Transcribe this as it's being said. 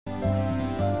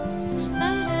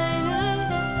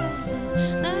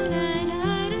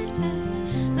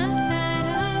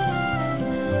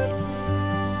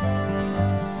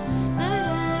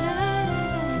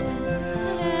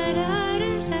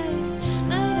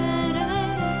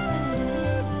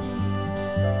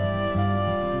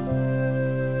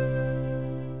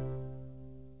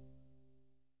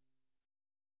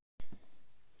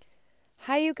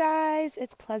Hi, you guys.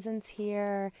 It's Pleasance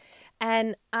here.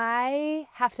 And I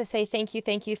have to say thank you,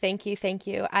 thank you, thank you, thank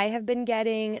you. I have been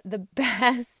getting the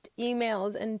best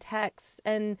emails and texts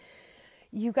and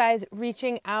you guys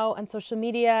reaching out on social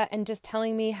media and just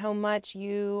telling me how much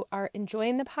you are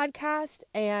enjoying the podcast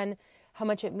and how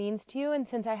much it means to you. And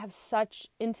since I have such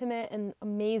intimate and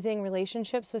amazing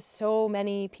relationships with so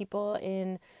many people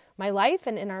in my life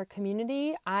and in our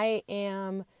community, I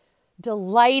am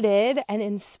delighted and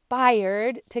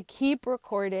inspired to keep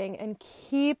recording and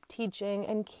keep teaching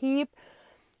and keep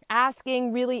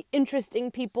asking really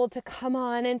interesting people to come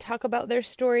on and talk about their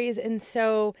stories. And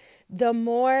so the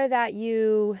more that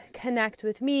you connect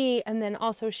with me and then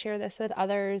also share this with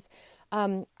others,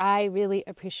 I really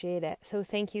appreciate it. So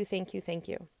thank you, thank you, thank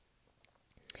you.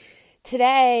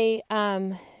 Today,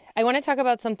 I want to talk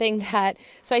about something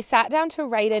so I sat down to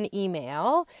write an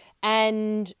email,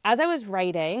 and as I was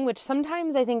writing, which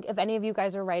sometimes I think if any of you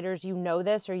guys are writers, you know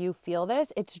this or you feel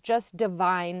this, it's just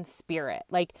divine spirit.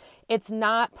 Like, it's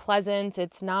not pleasant.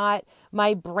 It's not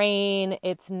my brain.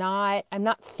 I'm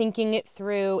not thinking it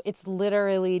through. It's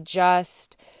literally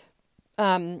just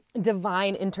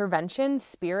divine intervention,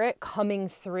 spirit coming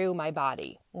through my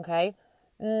body. Okay.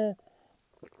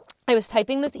 I was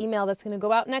typing this email that's going to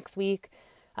go out next week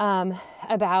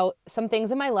about some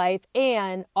things in my life.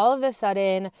 And all of a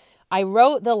sudden I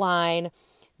wrote the line,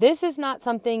 "This is not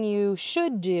something you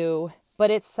should do,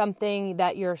 but it's something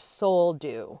that your soul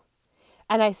do."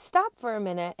 And I stopped for a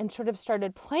minute and sort of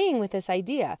started playing with this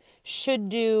idea, should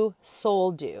do,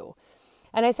 soul do.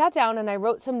 And I sat down and I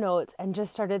wrote some notes and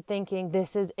just started thinking,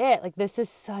 this is it. Like, this is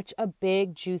such a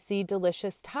big, juicy,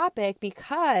 delicious topic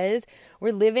because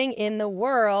we're living in the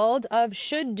world of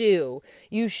should do.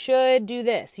 You should do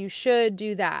this. You should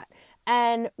do that.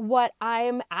 And what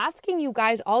I'm asking you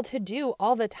guys all to do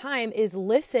all the time is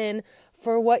listen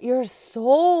for what your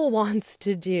soul wants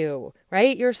to do,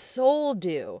 right? Your soul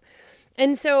do.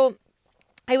 And so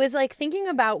I was like thinking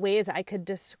about ways I could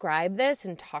describe this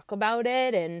and talk about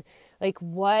it and like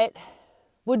what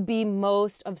would be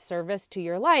most of service to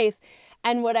your life.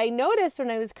 And what I noticed when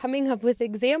I was coming up with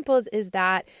examples is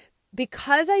that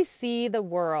because I see the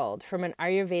world from an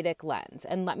Ayurvedic lens,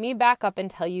 and let me back up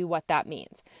and tell you what that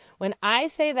means. When I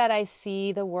say that I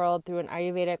see the world through an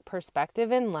Ayurvedic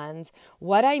perspective and lens,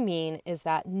 what I mean is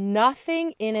that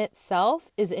nothing in itself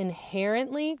is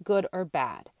inherently good or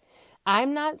bad.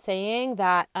 I'm not saying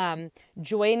that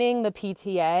joining the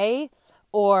PTA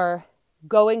or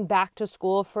going back to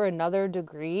school for another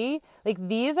degree, like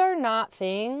these are not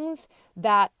things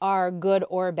that are good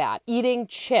or bad. Eating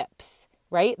chips,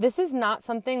 right? This is not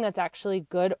something that's actually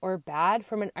good or bad.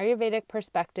 From an Ayurvedic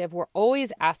perspective, we're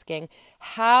always asking,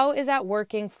 how is that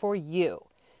working for you?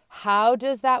 How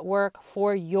does that work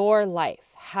for your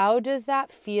life? How does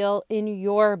that feel in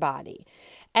your body?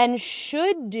 And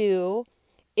should do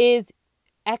is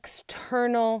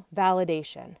external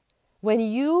validation.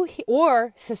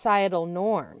 Or societal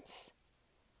norms.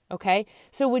 Okay?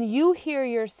 So when you hear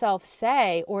yourself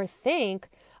say or think,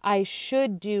 I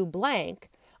should do blank,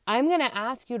 I'm going to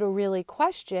ask you to really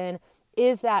question,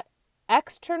 is that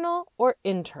external or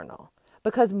internal?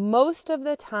 Because most of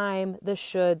the time, the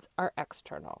shoulds are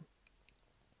external.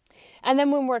 And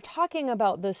then when we're talking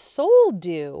about the soul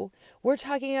do, we're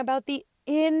talking about the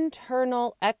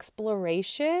internal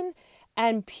exploration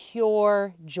and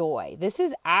pure joy. This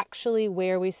is actually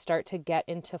where we start to get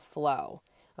into flow,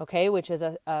 okay, which is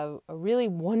a really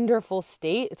wonderful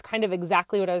state. It's kind of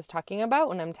exactly what I was talking about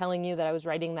when I'm telling you that I was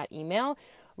writing that email.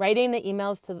 Writing the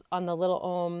emails on the Little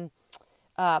Om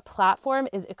platform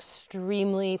is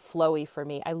extremely flowy for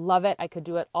me. I love it. I could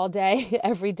do it all day,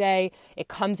 every day. It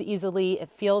comes easily. It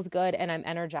feels good, and I'm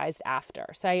energized after.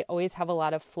 So I always have a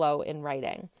lot of flow in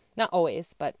writing. Not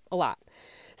always, but a lot.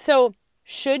 So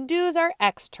should do's are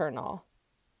external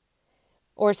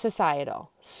or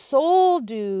societal. Soul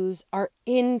do's are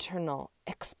internal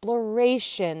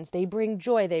explorations. They bring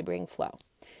joy, they bring flow.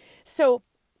 So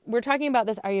we're talking about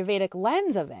this Ayurvedic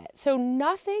lens of it. So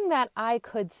nothing that I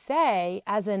could say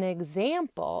as an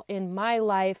example in my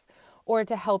life or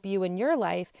to help you in your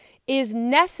life is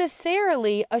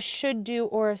necessarily a should do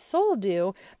or a soul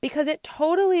do, because it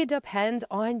totally depends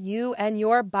on you and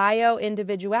your bio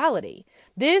individuality.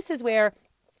 This is where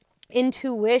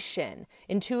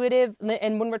intuitive,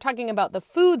 and when we're talking about the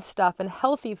food stuff and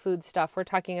healthy food stuff, we're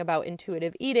talking about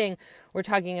intuitive eating. We're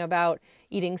talking about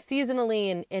eating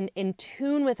seasonally and in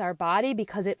tune with our body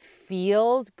because it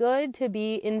feels good to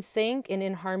be in sync and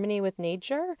in harmony with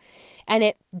nature. And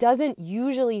it doesn't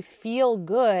usually feel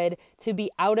good to be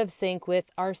out of sync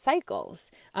with our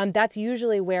cycles. That's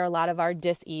usually where a lot of our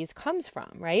dis-ease comes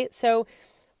from, right? So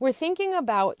we're thinking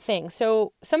about things.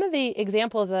 So some of the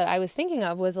examples that I was thinking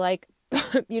of was like,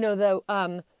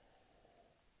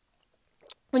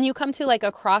 when you come to like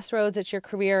a crossroads at your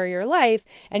career or your life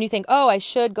and you think, oh, I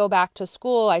should go back to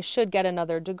school, I should get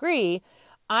another degree,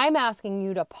 I'm asking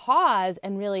you to pause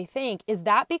and really think, is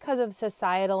that because of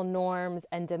societal norms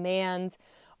and demands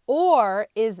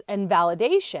and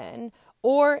validation,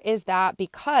 or is that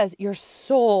because your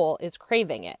soul is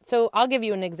craving it? So I'll give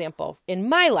you an example in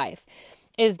my life.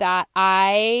 Is that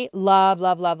I love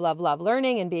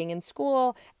learning and being in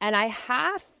school. And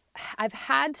I've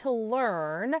had to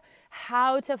learn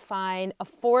how to find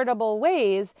affordable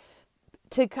ways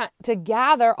to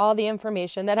gather all the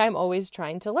information that I'm always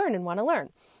trying to learn and want to learn.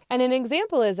 And an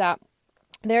example is that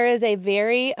there is a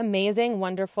very amazing,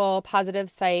 wonderful, positive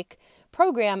psych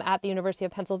program at the University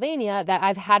of Pennsylvania that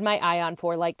I've had my eye on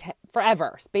for like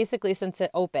forever. Basically, since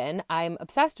it opened, I'm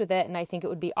obsessed with it and I think it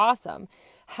would be awesome.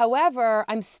 However,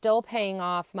 I'm still paying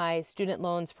off my student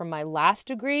loans from my last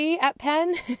degree at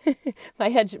Penn,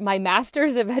 my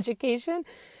master's of education.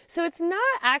 So it's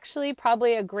not actually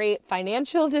probably a great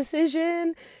financial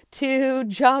decision to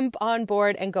jump on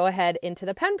board and go ahead into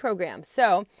the Penn program.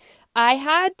 So I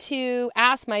had to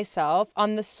ask myself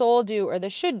on the soul do or the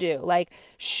should do, like,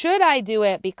 should I do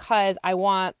it because I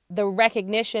want the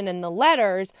recognition and the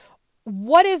letters?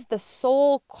 What is the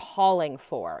soul calling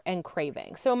for and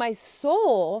craving? So my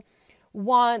soul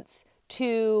wants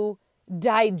to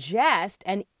digest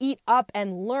and eat up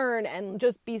and learn and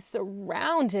just be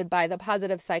surrounded by the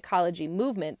positive psychology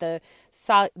movement, the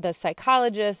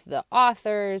psychologists, the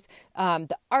authors,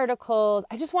 the articles.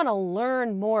 I just want to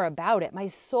learn more about it. My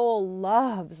soul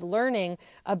loves learning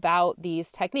about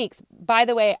these techniques. By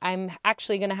the way, I'm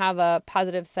actually going to have a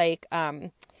positive psych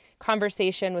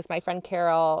conversation with my friend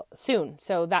Carol soon.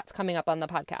 So that's coming up on the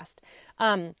podcast.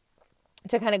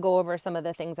 To kind of go over some of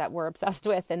the things that we're obsessed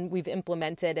with and we've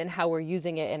implemented and how we're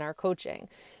using it in our coaching.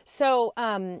 So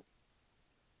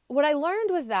what I learned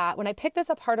was that when I picked this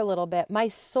apart a little bit, my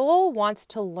soul wants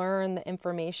to learn the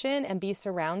information and be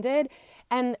surrounded.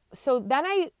 And so then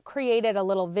I created a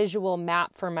little visual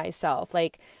map for myself.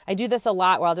 Like I do this a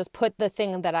lot where I'll just put the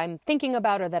thing that I'm thinking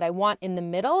about or that I want in the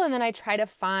middle. And then I try to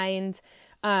find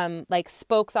like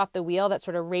spokes off the wheel that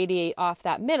sort of radiate off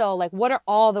that middle. Like what are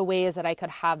all the ways that I could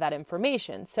have that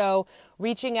information? So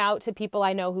reaching out to people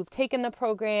I know who've taken the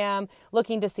program,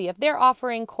 looking to see if they're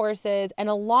offering courses, and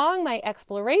along my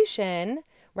exploration,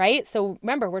 right? So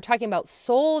remember, we're talking about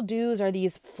soul dues are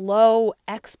these flow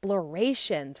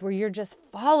explorations where you're just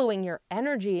following your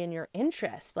energy and your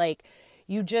interests. Like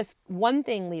one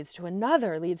thing leads to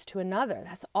another,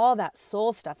 That's all that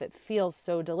soul stuff. It feels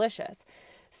so delicious.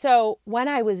 So when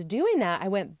I was doing that, I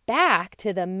went back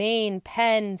to the main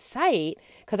Penn site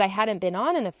because I hadn't been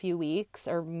on in a few weeks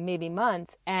or maybe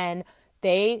months. And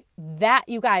you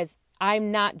guys,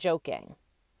 I'm not joking.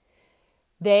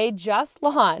 They just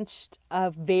launched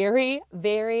a very,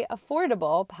 very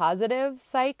affordable positive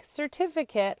psych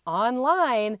certificate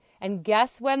online. And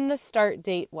guess when the start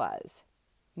date was?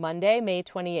 Monday, May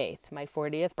 28th, my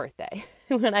 40th birthday,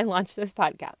 when I launched this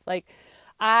podcast. Like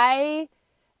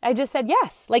I just said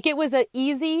yes. Like it was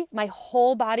my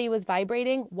whole body was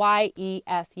vibrating.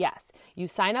 YES, yes. You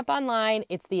sign up online.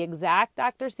 It's the exact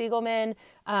Dr. Siegelman,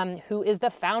 who is the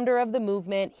founder of the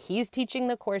movement. He's teaching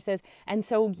the courses. And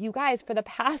so you guys, for the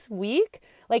past week,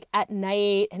 like at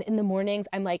night and in the mornings,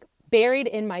 I'm like buried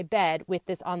in my bed with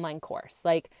this online course.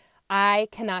 Like I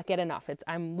cannot get enough.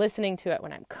 I'm listening to it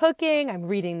when I'm cooking. I'm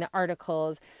reading the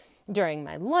articles during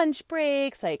my lunch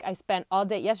breaks. Like I spent all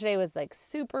day. Yesterday was like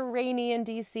super rainy in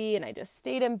DC and I just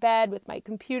stayed in bed with my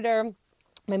computer.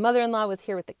 My mother-in-law was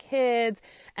here with the kids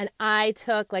and I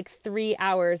took like 3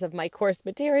 hours of my course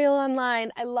material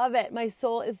online. I love it. My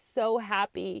soul is so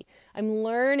happy. I'm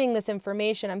learning this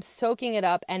information. I'm soaking it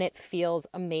up and it feels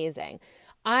amazing.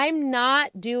 I'm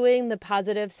not doing the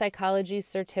positive psychology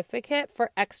certificate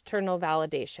for external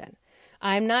validation.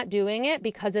 I'm not doing it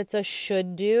because it's a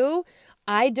should do.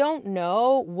 I don't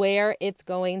know where it's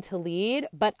going to lead,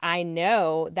 but I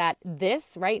know that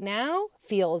this right now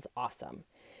feels awesome.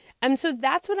 And so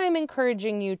that's what I'm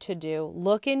encouraging you to do.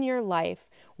 Look in your life.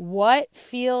 What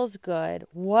feels good?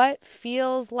 What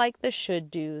feels like the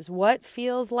should do's? What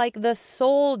feels like the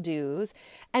soul do's?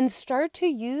 And start to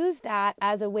use that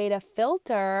as a way to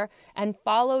filter and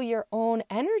follow your own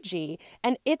energy.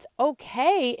 And it's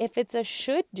okay if it's a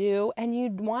should do and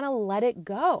you'd want to let it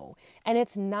go. And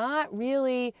it's not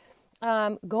really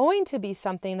going to be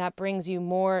something that brings you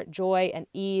more joy and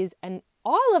ease and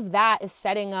all of that is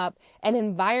setting up an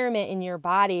environment in your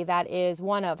body that is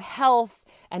one of health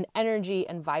and energy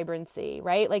and vibrancy,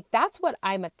 right? Like that's what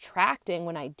I'm attracting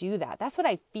when I do that. That's what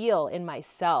I feel in my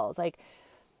cells. Like,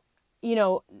 you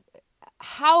know,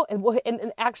 how,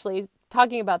 and actually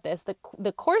talking about this,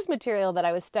 the course material that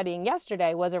I was studying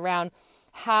yesterday was around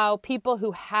how people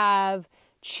who have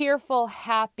cheerful,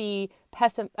 happy,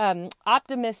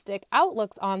 optimistic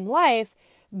outlooks on life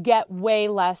get way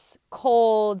less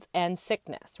colds and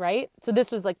sickness, right? So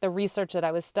this was like the research that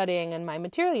I was studying in my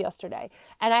material yesterday.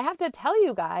 And I have to tell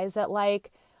you guys that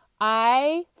like,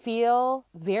 I feel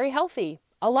very healthy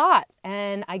a lot,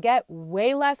 and I get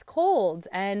way less colds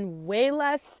and way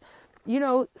less,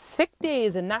 sick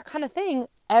days and that kind of thing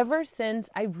ever since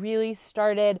I really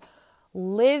started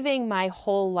living my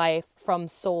whole life from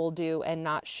soul do and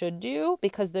not should do,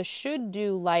 because the should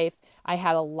do life, I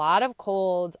had a lot of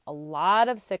colds, a lot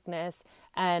of sickness,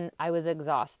 and I was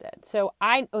exhausted. So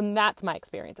and that's my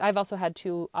experience. I've also had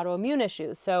 2 autoimmune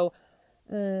issues. So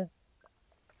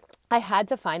I had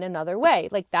to find another way.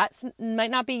 Like that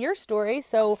might not be your story.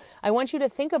 So I want you to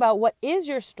think about what is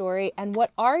your story and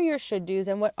what are your should do's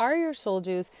and what are your soul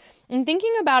do's. And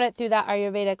thinking about it through that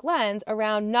Ayurvedic lens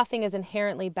around nothing is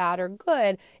inherently bad or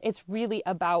good. It's really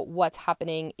about what's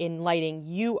happening in lighting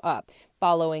you up,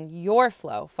 following your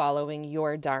flow, following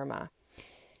your dharma.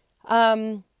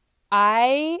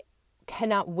 I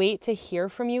cannot wait to hear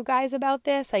from you guys about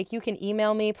this. Like you can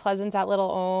email me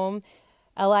pleasance@littleom,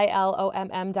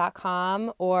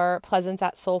 lilomm.com, or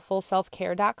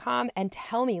pleasance@soulfulselfcare.com, and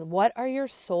tell me, what are your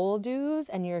soul do's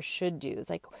and your should do's?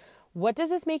 Like, what does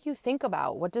this make you think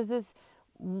about?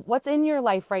 What's in your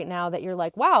life right now that you're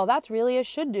like, wow, that's really a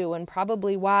should do, and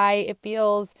probably why it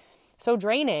feels so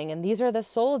draining. And these are the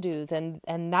soul do's, and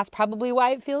that's probably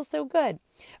why it feels so good.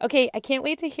 Okay, I can't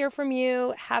wait to hear from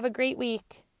you. Have a great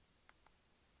week.